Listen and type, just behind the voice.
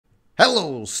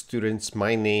Hello students,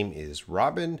 my name is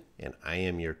Robin and I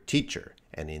am your teacher.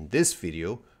 And in this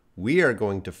video, we are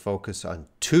going to focus on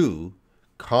two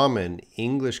common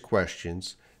English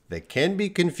questions that can be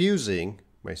confusing.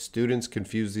 My students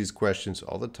confuse these questions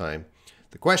all the time.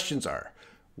 The questions are,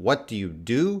 what do you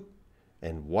do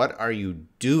and what are you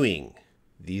doing?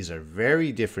 These are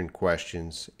very different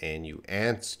questions and you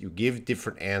give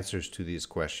different answers to these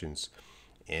questions.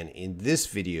 And in this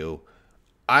video,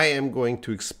 I am going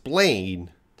to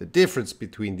explain the difference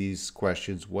between these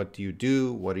questions. What do you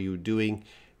do? What are you doing?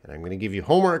 And I'm going to give you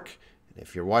homework. And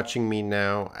if you're watching me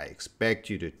now, I expect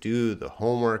you to do the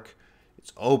homework.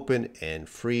 It's open and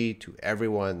free to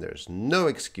everyone. There's no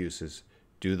excuses.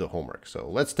 Do the homework. So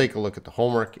let's take a look at the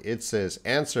homework. It says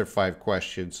answer 5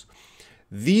 questions.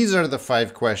 These are the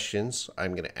 5 questions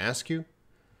I'm going to ask you.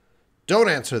 Don't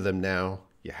answer them now.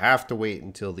 You have to wait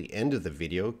until the end of the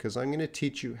video because I'm going to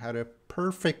teach you how to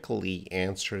perfectly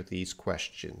answer these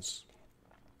questions.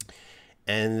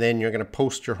 And then you're going to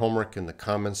post your homework in the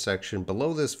comments section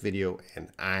below this video and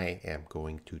I am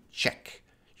going to check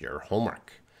your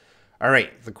homework. All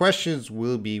right, the questions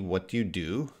will be, what do you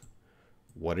do?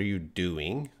 What are you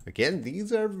doing? Again,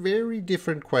 these are very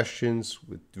different questions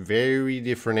with very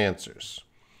different answers.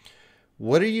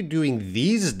 What are you doing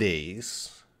these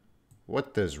days?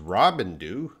 What does Robin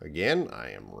do? Again,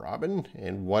 I am Robin.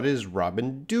 And what is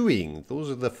Robin doing? Those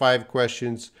are the 5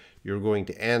 questions you're going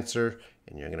to answer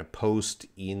and you're going to post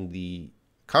in the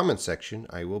comment section.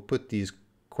 I will put these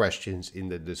questions in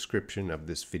the description of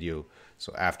this video.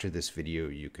 So after this video,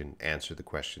 you can answer the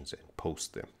questions and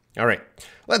post them. All right,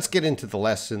 let's get into the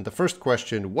lesson. The first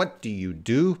question, what do you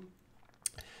do?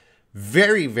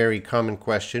 Very, very common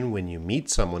question when you meet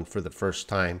someone for the first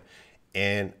time.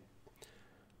 And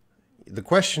the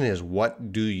question is,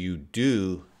 what do you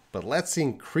do? But let's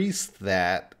increase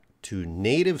that to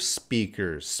native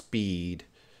speaker speed.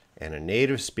 And a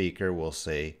native speaker will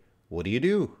say, what do you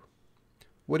do?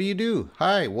 What do you do?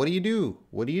 Hi, what do you do?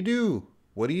 What do you do?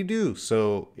 What do you do?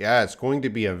 So yeah, it's going to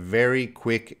be a very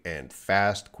quick and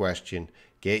fast question.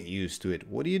 Get used to it.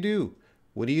 What do you do?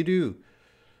 What do you do?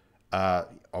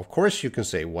 Of course you can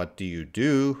say, what do you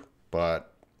do? But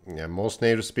yeah, most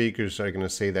native speakers are going to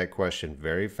say that question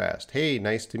very fast. Hey,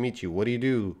 nice to meet you. What do you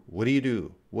do? What do you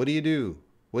do? What do you do?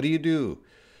 What do you do?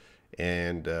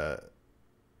 And,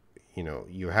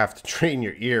 you have to train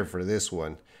your ear for this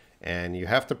one. And you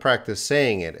have to practice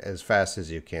saying it as fast as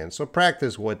you can. So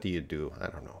practice, what do you do? I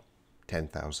don't know,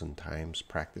 10,000 times.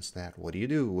 Practice that. What do you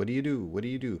do? What do you do? What do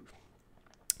you do?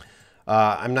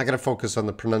 I'm not going to focus on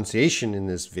the pronunciation in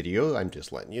this video. I'm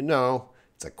just letting you know.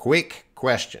 It's a quick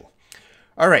question.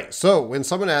 All right, so when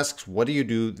someone asks, what do you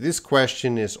do? This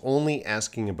question is only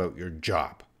asking about your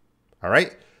job. All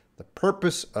right? The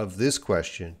purpose of this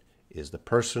question is the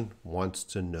person wants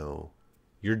to know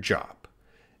your job.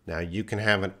 Now, you can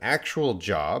have an actual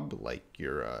job, like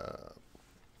you're a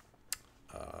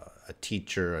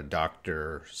teacher, a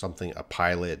doctor, something, a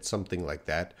pilot, something like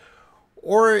that.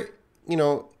 Or,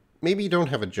 maybe you don't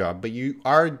have a job, but you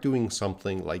are doing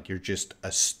something like you're just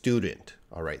a student.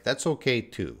 All right, that's okay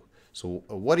too. So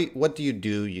what do you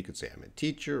do? You could say I'm a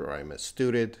teacher or I'm a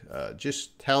student.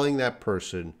 Just telling that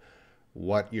person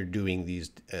what you're doing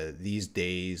these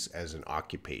days as an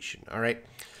occupation. All right.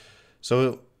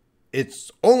 So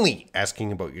it's only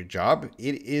asking about your job.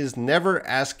 It is never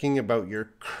asking about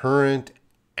your current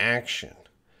action.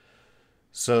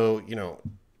 So,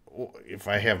 if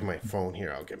I have my phone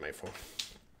here, I'll get my phone.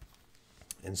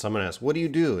 And someone asks, what do you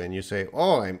do? And you say,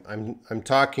 oh, I'm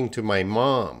talking to my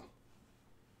mom.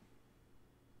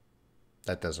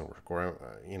 That doesn't work. Or,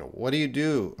 what do you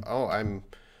do? Oh, I'm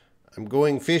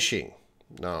going fishing.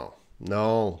 No.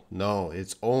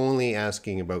 It's only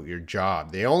asking about your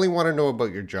job. They only want to know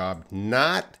about your job,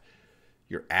 not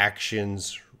your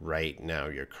actions right now,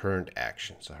 your current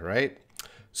actions. All right.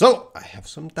 So I have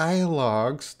some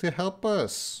dialogues to help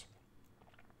us.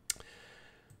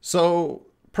 So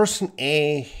person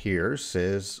A here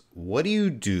says, what do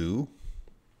you do?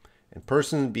 And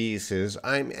person B says,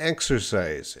 I'm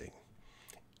exercising.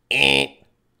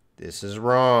 This is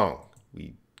wrong.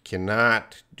 We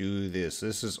cannot do this.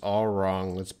 This is all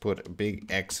wrong. Let's put big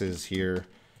X's here.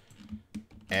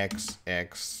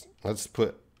 XX. Let's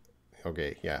put,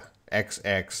 okay, yeah,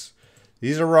 XX.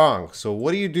 These are wrong. So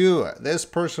what do you do? This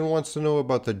person wants to know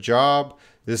about the job.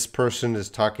 This person is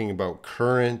talking about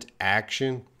current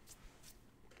action.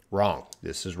 Wrong.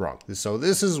 This is wrong. So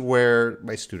this is where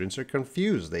my students are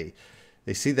confused. They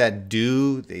see that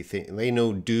do, they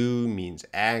know do means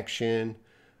action,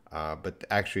 but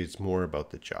actually it's more about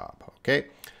the job, okay?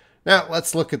 Now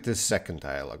let's look at this second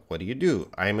dialogue. What do you do?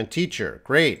 I'm a teacher.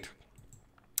 Great.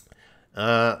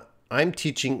 I'm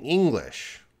teaching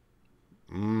English.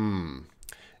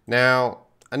 Now,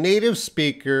 a native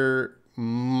speaker,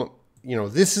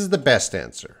 this is the best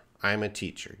answer. I'm a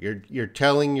teacher. You're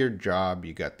telling your job.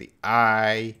 You got the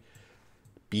I,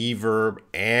 be verb,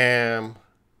 am.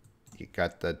 You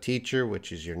got the teacher,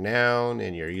 which is your noun,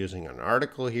 and you're using an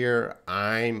article here.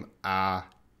 I'm a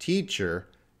teacher.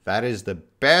 That is the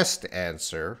best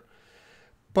answer.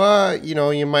 But,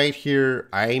 you might hear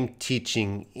I'm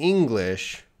teaching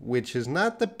English, which is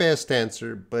not the best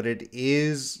answer, but it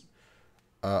is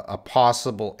a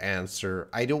possible answer.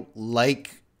 I don't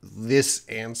like this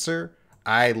answer.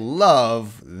 I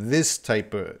love this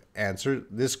type of answer,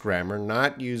 this grammar,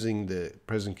 not using the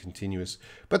present continuous.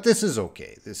 But this is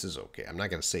okay. This is okay. I'm not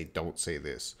going to say don't say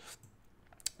this.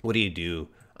 What do?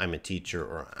 I'm a teacher,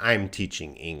 or I'm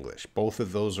teaching English. Both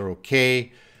of those are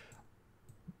okay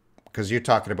because you're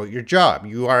talking about your job.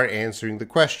 You are answering the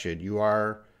question. You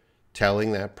are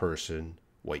telling that person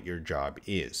what your job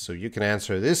is. So you can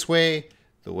answer this way,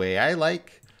 the way I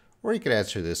like, or you can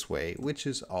answer this way, which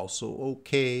is also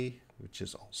okay.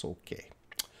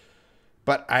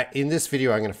 But in this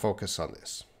video, I'm going to focus on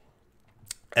this.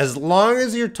 As long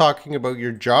as you're talking about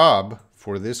your job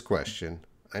for this question,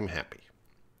 I'm happy.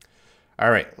 All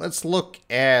right, let's look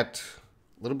at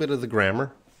a little bit of the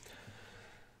grammar.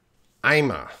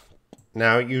 I'm a.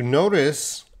 Now you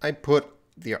notice I put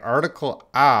the article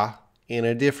a in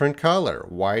a different color.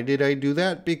 Why did I do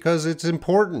that? Because it's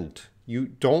important. You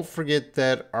don't forget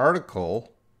that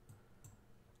article.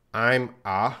 I'm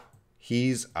a,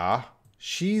 he's a,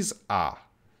 she's a.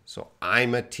 So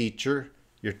I'm a teacher.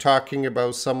 You're talking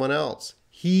about someone else.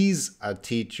 He's a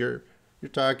teacher. You're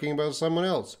talking about someone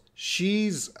else.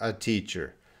 She's a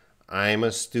teacher. I'm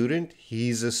a student.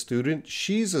 He's a student.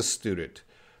 She's a student.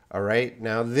 All right.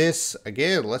 Now this,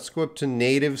 again, let's go up to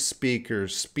native speaker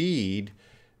speed.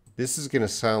 This is going to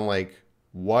sound like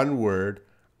one word.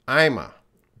 I'm a.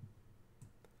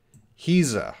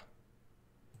 He's a.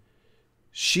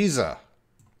 She's a.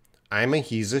 I'm a,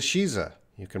 he's a, she's a.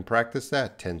 You can practice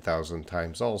that 10,000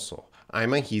 times also.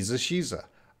 I'm a, he's a, she's a.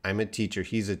 I'm a teacher,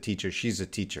 he's a teacher, she's a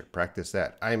teacher. Practice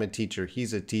that. I'm a teacher,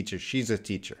 he's a teacher, she's a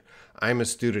teacher. I'm a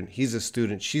student, he's a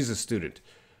student, she's a student.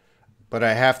 But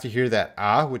I have to hear that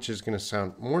which is going to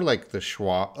sound more like the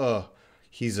schwa.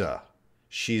 He's a,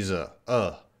 she's a,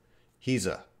 he's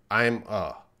a, I'm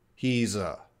a, he's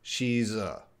a, she's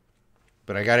a.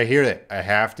 But I got to hear it. I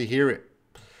have to hear it.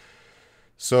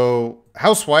 So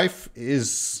housewife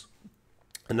is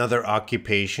another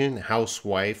occupation,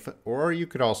 housewife, or you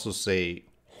could also say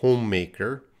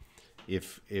homemaker.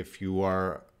 If you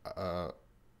are a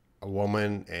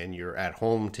woman and you're at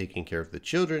home taking care of the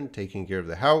children, taking care of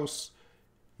the house,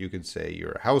 you could say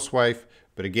you're a housewife.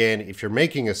 But again, if you're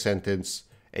making a sentence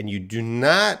and you do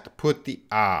not put the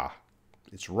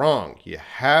it's wrong. You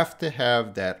have to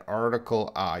have that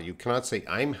article You cannot say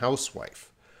I'm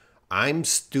housewife, I'm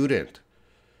student,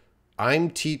 I'm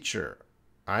teacher,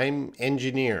 I'm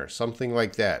engineer, something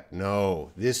like that.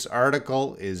 No, this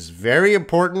article is very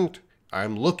important.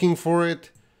 I'm looking for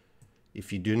it.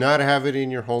 If you do not have it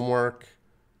in your homework,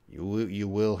 you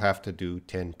will have to do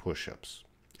 10 push-ups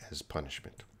as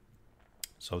punishment.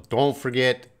 So don't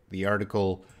forget the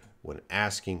article when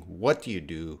asking what do you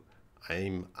do.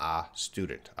 I'm a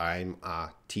student. I'm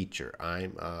a teacher.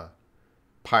 I'm a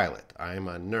pilot. I'm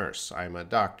a nurse. I'm a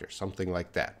doctor. Something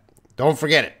like that. Don't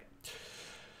forget it.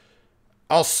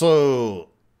 Also,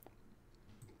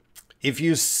 if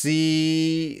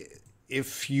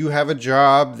you have a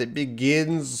job that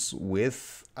begins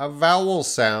with a vowel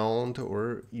sound,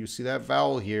 or you see that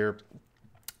vowel here,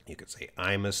 you could say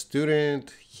I'm a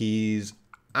student. He's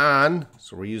on.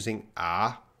 So we're using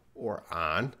a or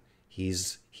on.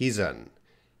 He's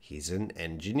an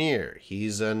engineer.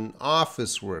 He's an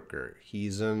office worker.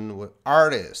 He's an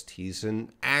artist. He's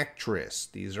an actress.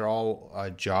 These are all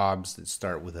jobs that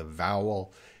start with a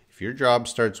vowel. If your job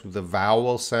starts with a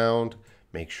vowel sound,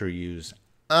 make sure you use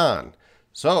on.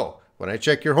 So when I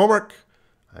check your homework,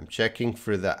 I'm checking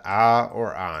for the a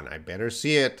or on. I better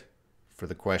see it for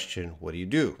the question, what do you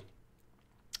do?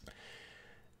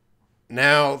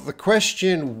 Now, the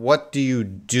question, what do you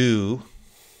do?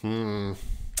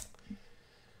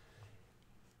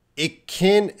 It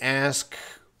can ask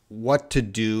what to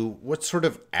do, what sort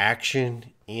of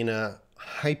action in a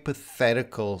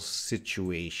hypothetical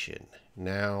situation.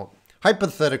 Now,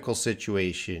 hypothetical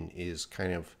situation is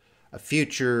kind of a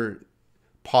future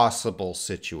possible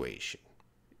situation.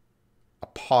 A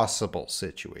possible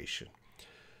situation.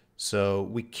 So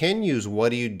we can use what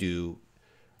do you do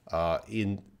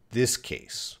in this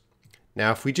case.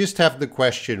 Now, if we just have the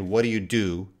question, what do you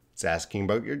do? It's asking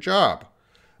about your job.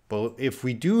 But if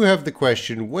we do have the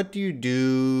question, what do you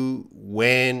do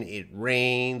when it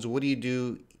rains? What do you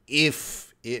do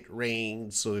if it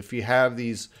rains? So if you have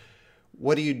these,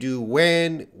 what do you do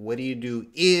when? What do you do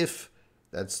if?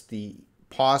 That's the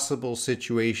possible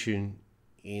situation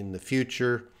in the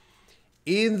future.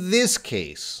 In this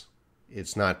case,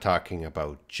 it's not talking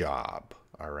about job,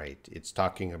 all right? It's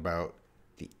talking about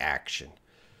the action,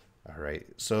 all right?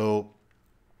 So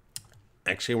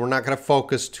actually, we're not going to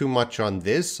focus too much on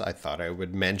this. I thought I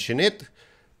would mention it,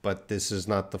 but this is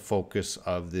not the focus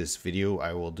of this video.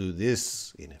 I will do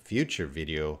this in a future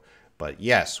video. But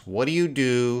yes, what do you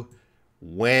do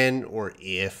when or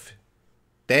if?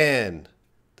 Then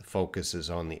the focus is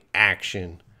on the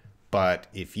action. But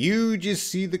if you just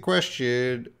see the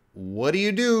question, what do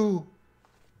you do?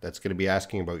 That's going to be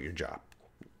asking about your job.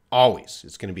 Always,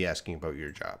 it's going to be asking about your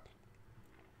job.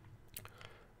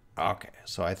 Okay,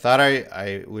 so I thought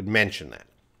I would mention that.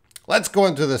 Let's go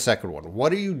into the second one.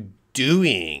 What are you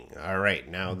doing? All right,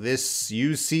 now this,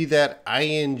 you see that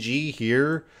ing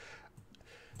here.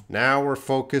 Now we're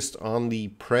focused on the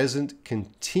present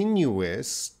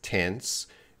continuous tense,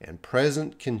 and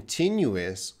present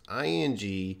continuous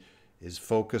ing is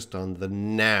focused on the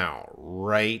now,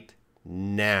 right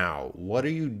now. What are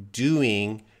you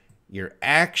doing? Your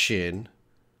action,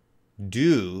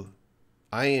 do,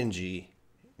 ing,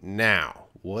 now.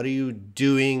 What are you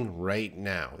doing right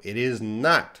now? It is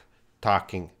not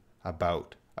talking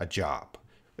about a job.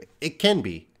 It can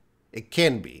be. It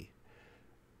can be.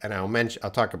 And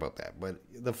I'll talk about that. But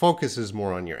the focus is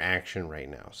more on your action right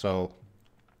now. So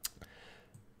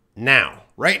now,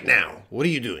 right now, what are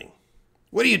you doing?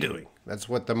 What are you doing? That's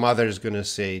what the mother's going to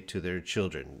say to their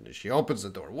children. She opens the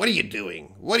door. What are you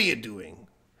doing? What are you doing?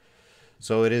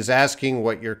 So it is asking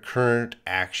what your current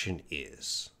action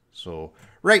is. So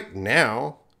right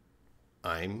now,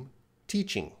 I'm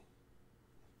teaching.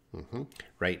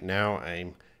 Right now,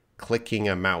 I'm clicking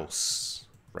a mouse.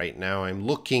 Right now, I'm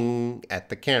looking at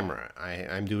the camera.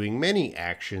 I'm doing many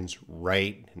actions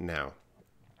right now.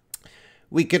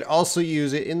 We could also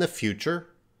use it in the future.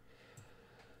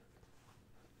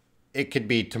 It could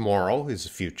be tomorrow is the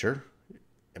future,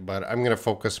 but I'm going to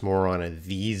focus more on a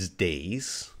these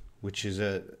days, which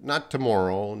is not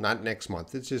tomorrow, not next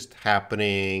month. It's just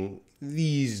happening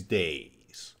these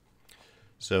days.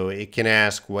 So it can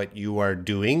ask what you are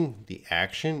doing, the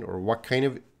action, or what kind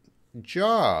of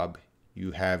job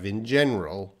you have in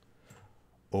general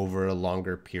over a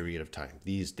longer period of time,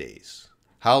 these days.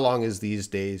 How long is these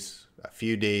days? A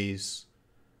few days,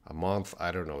 a month,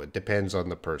 I don't know. It depends on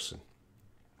the person.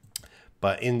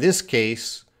 But in this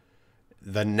case,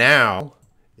 the now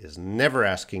is never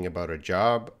asking about a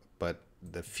job, but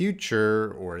the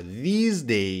future or these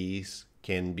days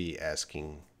can be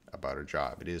asking about a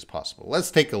job. It is possible. Let's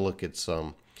take a look at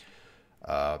some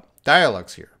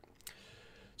dialogues here.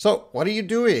 So, what are you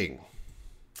doing?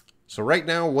 So right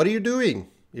now, what are you doing?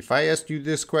 If I asked you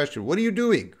this question, what are you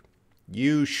doing?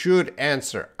 You should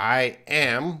answer, I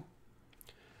am.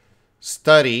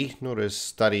 Study, notice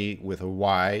study with a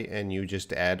Y, and you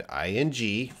just add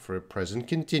ing for present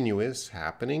continuous,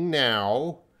 happening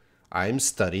now. I'm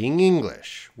studying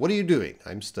English. What are you doing?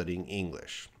 I'm studying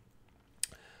English.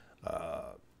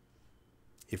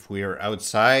 If we are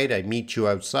outside, I meet you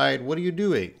outside. What are you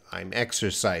doing? I'm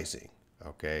exercising.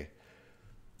 Okay.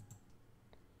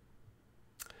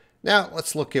 Now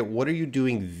let's look at what are you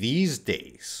doing these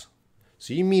days.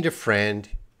 So you meet a friend,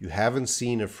 you haven't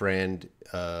seen a friend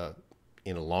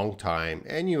in a long time,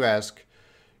 and you ask,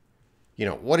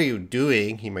 what are you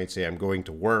doing? He might say, I'm going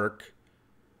to work.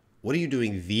 What are you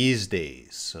doing these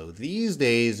days? So these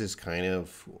days is kind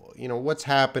of, what's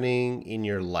happening in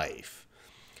your life.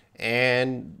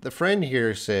 And the friend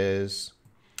here says,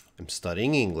 I'm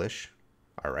studying English.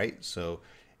 All right. So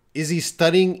is he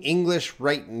studying English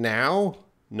right now?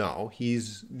 No,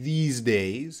 he's these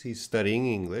days. He's studying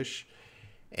English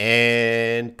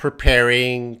and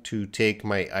preparing to take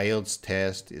my IELTS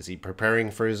test. Is he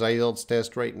preparing for his IELTS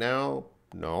test right now?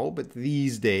 No, but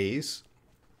these days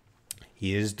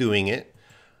he is doing it.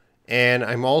 And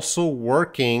I'm also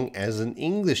working as an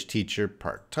English teacher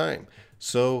part-time.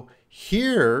 So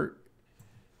here,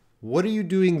 what are you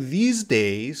doing these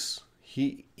days?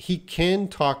 He can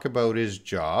talk about his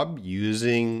job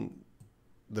using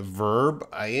the verb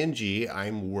ing.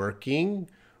 I'm working,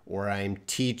 or I'm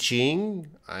teaching,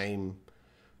 I'm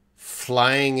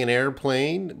flying an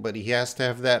airplane, but he has to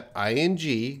have that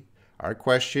ing. Our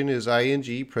question is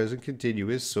ing, present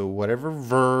continuous, so whatever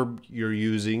verb you're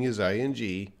using is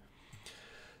ing.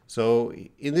 So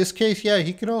in this case, yeah,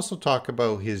 he can also talk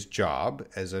about his job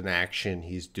as an action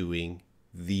he's doing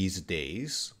these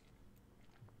days.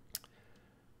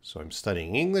 So I'm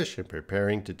studying English and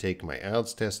preparing to take my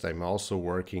IELTS test. I'm also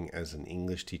working as an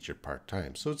English teacher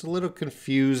part-time. So it's a little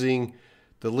confusing,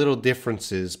 the little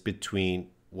differences between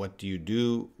what do you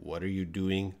do, what are you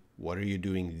doing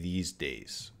these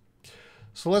days.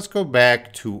 So let's go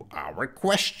back to our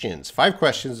questions. 5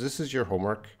 questions. This is your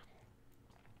homework.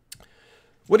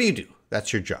 What do you do?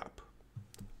 That's your job.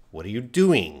 What are you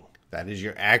doing? That is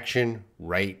your action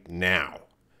right now.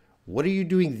 What are you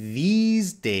doing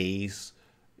these days?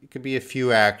 It could be a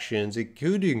few actions. It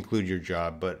could include your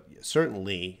job, but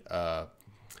certainly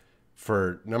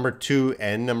for number 2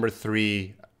 and number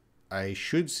 3, I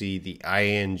should see the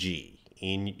ing,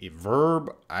 in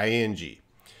verb ing.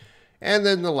 And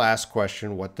then the last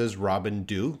question, what does Robin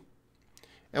do?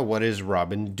 And what is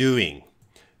Robin doing?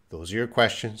 Those are your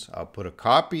questions. I'll put a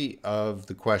copy of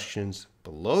the questions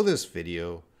below this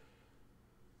video.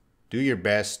 Do your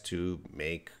best to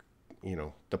make,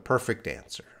 the perfect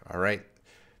answer. All right.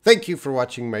 Thank you for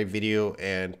watching my video,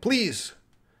 and please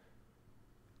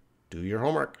do your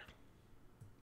homework.